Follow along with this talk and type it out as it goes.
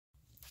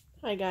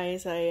Hi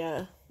guys,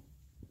 I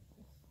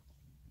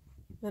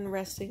been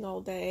resting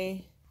all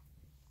day.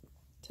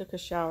 Took a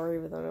shower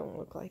even though I don't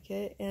look like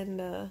it,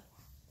 and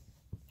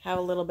have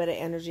a little bit of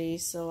energy,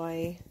 so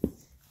I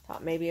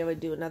thought maybe I would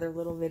do another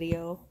little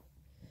video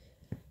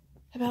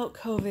about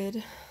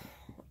COVID.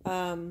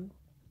 Kind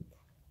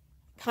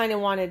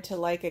of wanted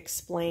to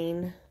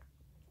explain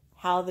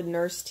how the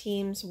nurse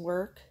teams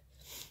work,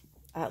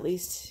 at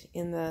least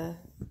in the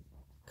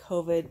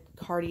COVID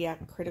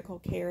cardiac critical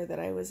care that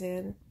I was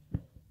in.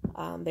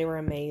 They were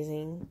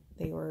amazing.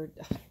 I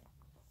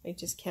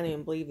just can't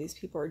even believe these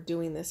people are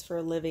doing this for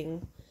a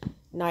living,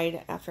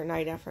 night after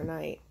night after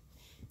night.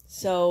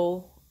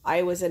 So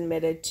I was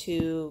admitted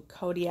to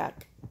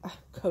cardiac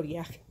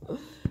COVID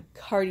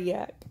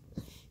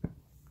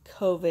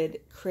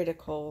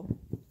critical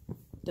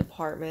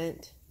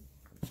department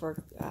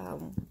for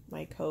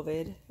my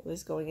COVID. It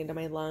was going into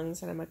my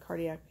lungs, and I'm a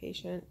cardiac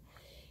patient.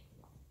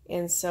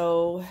 And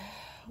so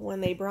when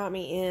they brought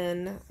me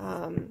in,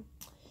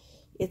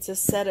 it's a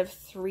set of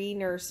 3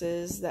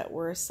 nurses that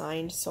were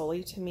assigned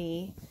solely to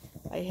me.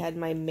 I had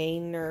my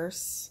main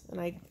nurse,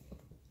 and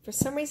for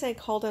some reason I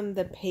called him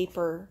the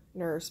paper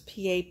nurse,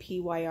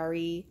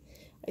 Papyre.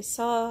 I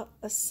saw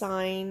a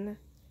sign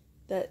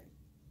that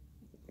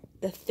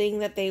the thing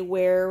that they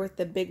wear with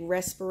the big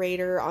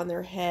respirator on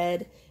their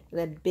head and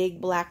a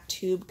big black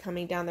tube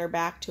coming down their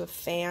back to a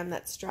fan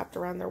that's strapped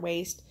around their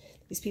waist.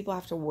 These people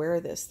have to wear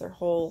this their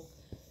whole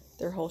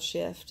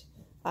shift.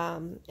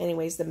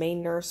 Anyways, the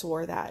main nurse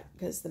wore that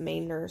because the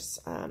main nurse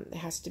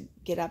has to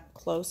get up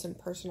close and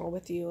personal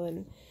with you,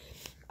 and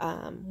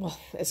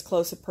as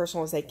close and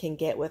personal as they can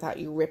get without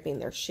you ripping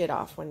their shit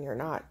off when you're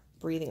not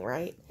breathing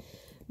right.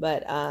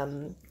 But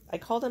I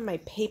called him my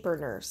paper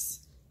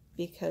nurse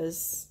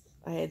because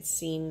I had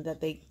seen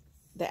that the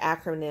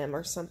acronym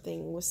or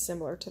something was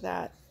similar to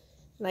that,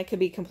 and I could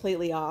be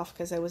completely off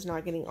because I was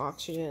not getting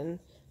oxygen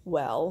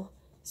well,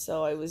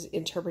 so I was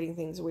interpreting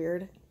things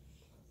weird.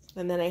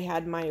 And then I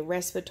had my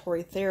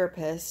respiratory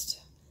therapist,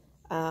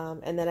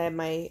 and then I had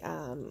my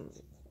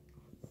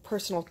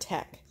personal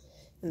tech.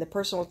 And the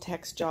personal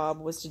tech's job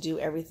was to do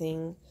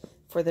everything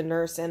for the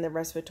nurse and the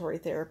respiratory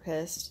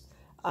therapist.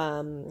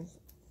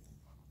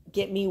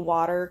 Get me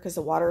water, because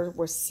the water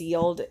was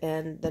sealed,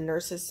 and the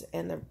nurses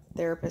and the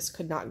therapist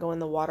could not go in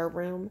the water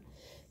room.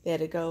 They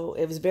had to go.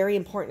 It was very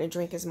important to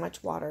drink as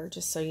much water,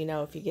 just so you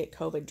know, if you get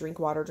COVID, drink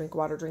water, drink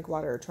water, drink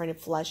water. Trying to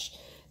flush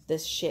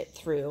this shit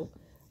through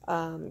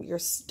your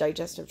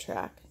digestive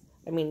tract.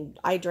 I mean,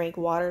 I drank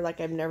water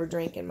like I've never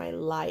drank in my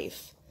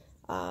life.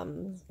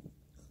 So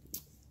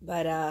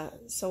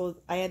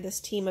I had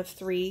this team of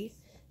 3.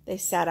 They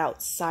sat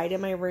outside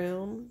of my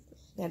room.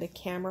 They had a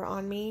camera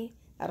on me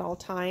at all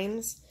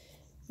times.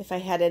 If I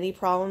had any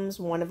problems,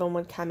 one of them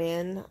would come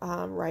in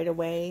right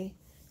away.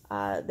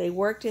 They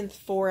worked in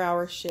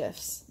 4-hour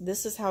shifts.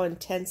 This is how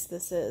intense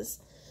this is.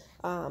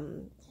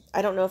 I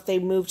don't know if they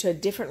moved to a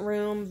different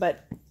room,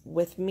 but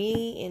with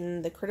me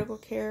in the critical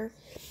care,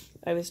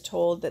 I was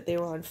told that they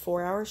were on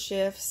 4-hour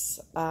shifts.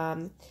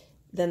 Then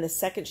the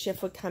second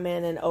shift would come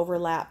in and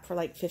overlap for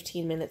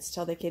 15 minutes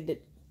till they could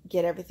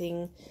get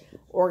everything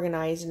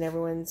organized and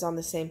everyone's on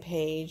the same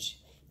page.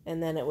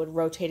 And then it would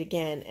rotate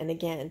again and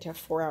again to a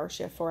 4-hour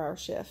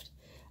shift.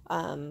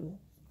 And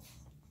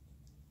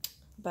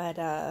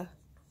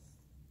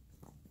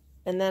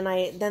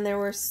then there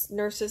were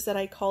nurses that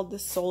I called the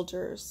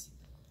soldiers.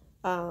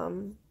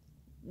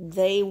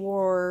 They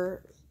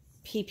wore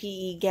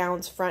PPE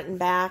gowns front and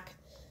back,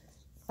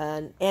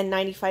 an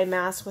N95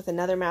 mask with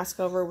another mask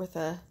over with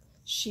a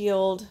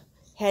shield,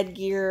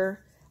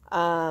 headgear,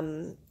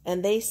 and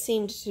they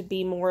seemed to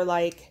be more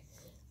like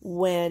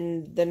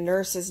when the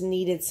nurses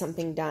needed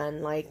something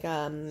done,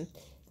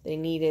 they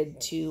needed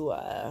to,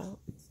 a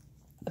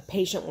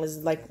patient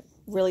was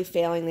really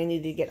failing, they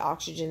needed to get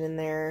oxygen in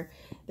there,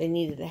 they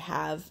needed to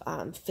have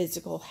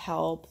physical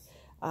help.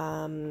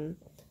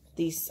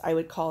 I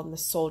would call them the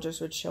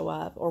soldiers would show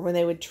up, or when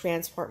they would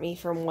transport me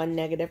from one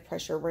negative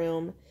pressure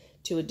room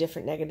to a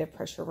different negative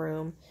pressure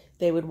room,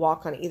 they would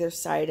walk on either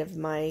side of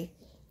my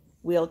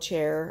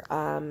wheelchair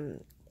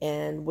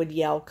and would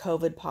yell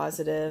COVID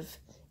positive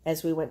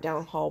as we went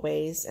down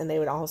hallways, and they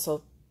would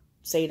also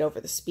say it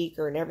over the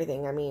speaker and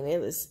everything. I mean, it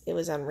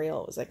was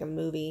unreal. It was like a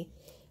movie.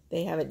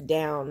 They have it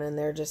down, and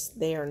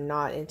they are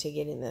not into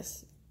getting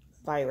this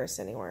virus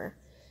anywhere.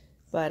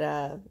 But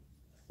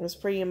it was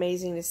pretty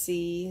amazing to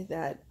see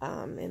that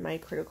in my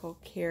critical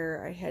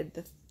care, I had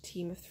the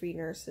team of 3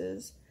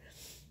 nurses,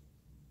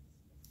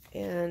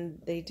 and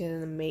they did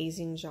an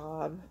amazing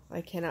job.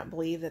 I cannot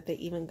believe that they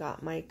even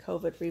got my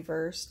COVID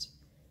reversed.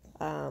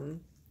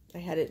 I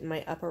had it in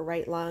my upper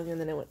right lung, and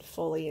then it went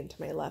fully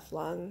into my left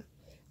lung,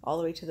 all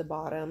the way to the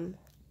bottom,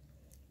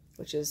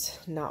 which is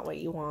not what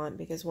you want,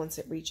 because once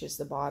it reaches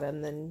the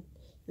bottom, then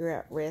you're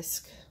at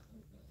risk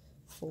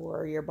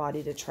for your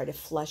body to try to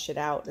flush it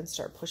out and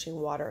start pushing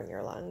water in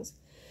your lungs.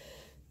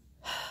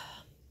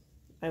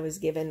 I was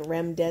given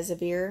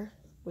remdesivir,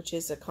 which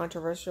is a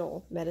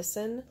controversial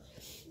medicine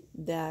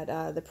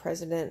that the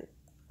president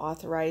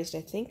authorized,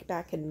 I think,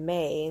 back in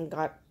May, and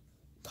got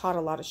caught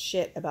a lot of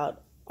shit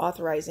about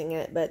authorizing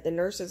it, but the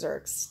nurses are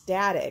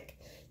ecstatic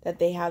that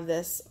they have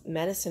this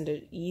medicine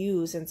to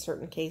use in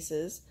certain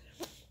cases.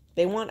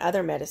 They want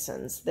other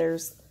medicines.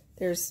 There's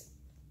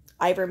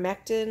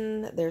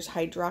ivermectin, there's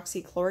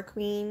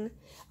hydroxychloroquine.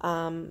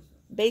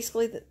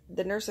 Basically,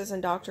 the nurses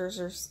and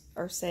doctors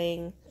are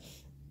saying,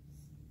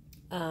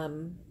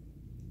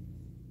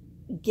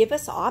 give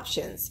us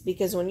options,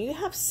 because when you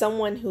have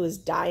someone who is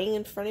dying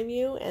in front of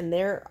you and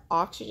their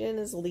oxygen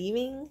is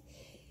leaving,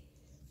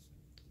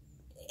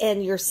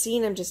 and you're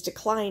seeing them just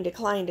decline,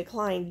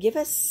 give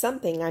us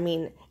something. I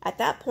mean, at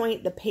that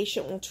point, the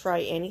patient will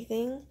try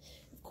anything.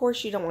 Of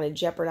course, you don't want to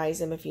jeopardize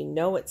them if you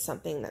know it's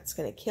something that's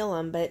going to kill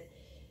them, but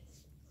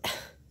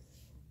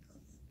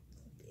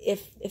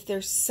if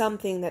there's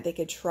something that they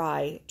could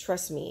try,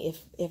 trust me,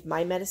 if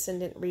my medicine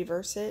didn't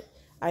reverse it,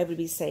 I would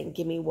be saying,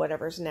 give me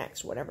whatever's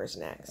next.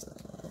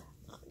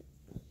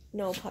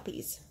 No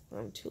puppies.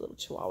 Two little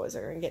chihuahuas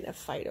are going to get in a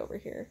fight over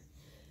here.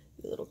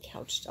 You little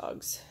couch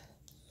dogs.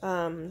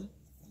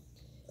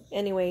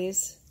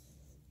 Anyways,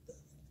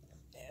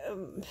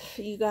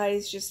 you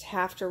guys just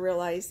have to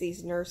realize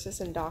these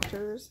nurses and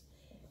doctors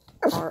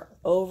are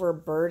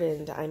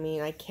overburdened. I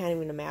mean, I can't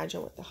even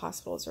imagine what the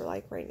hospitals are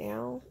like right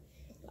now.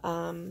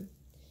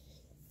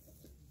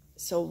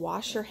 So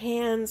wash your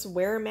hands,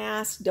 wear a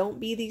mask. Don't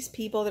be these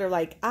people that are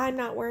like, I'm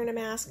not wearing a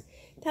mask.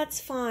 That's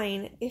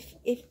fine. If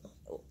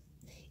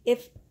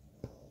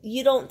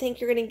you don't think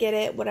you're going to get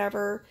it,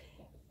 whatever,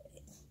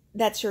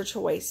 that's your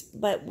choice.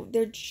 But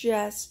they're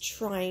just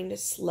trying to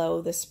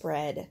slow the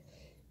spread.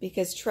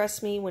 Because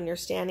trust me, when you're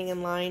standing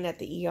in line at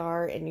the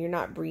ER and you're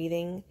not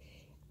breathing,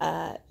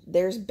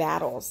 there's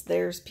battles.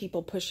 There's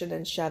people pushing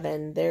and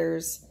shoving.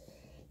 There's,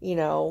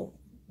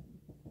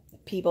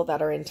 people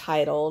that are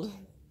entitled,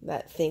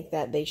 that think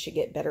that they should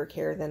get better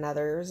care than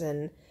others.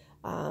 And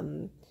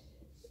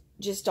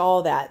just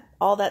all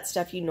that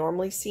stuff you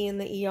normally see in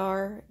the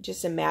ER.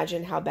 Just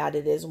imagine how bad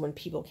it is when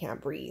people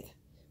can't breathe,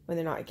 when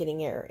they're not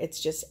getting air.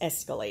 It's just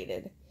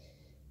escalated.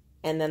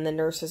 And then the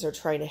nurses are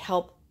trying to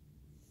help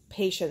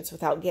patients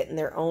without getting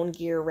their own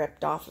gear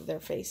ripped off of their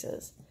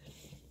faces.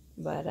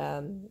 But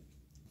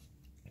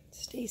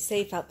stay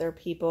safe out there,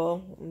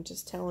 people. I'm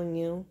just telling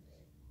you.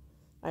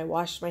 I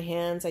washed my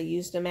hands. I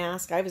used a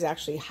mask. I was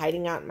actually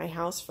hiding out in my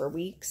house for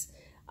weeks,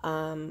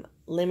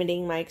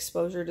 limiting my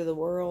exposure to the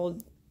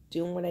world,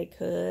 doing what I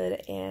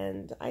could,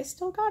 and I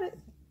still got it.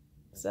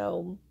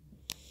 So,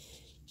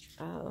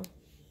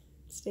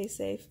 stay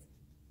safe.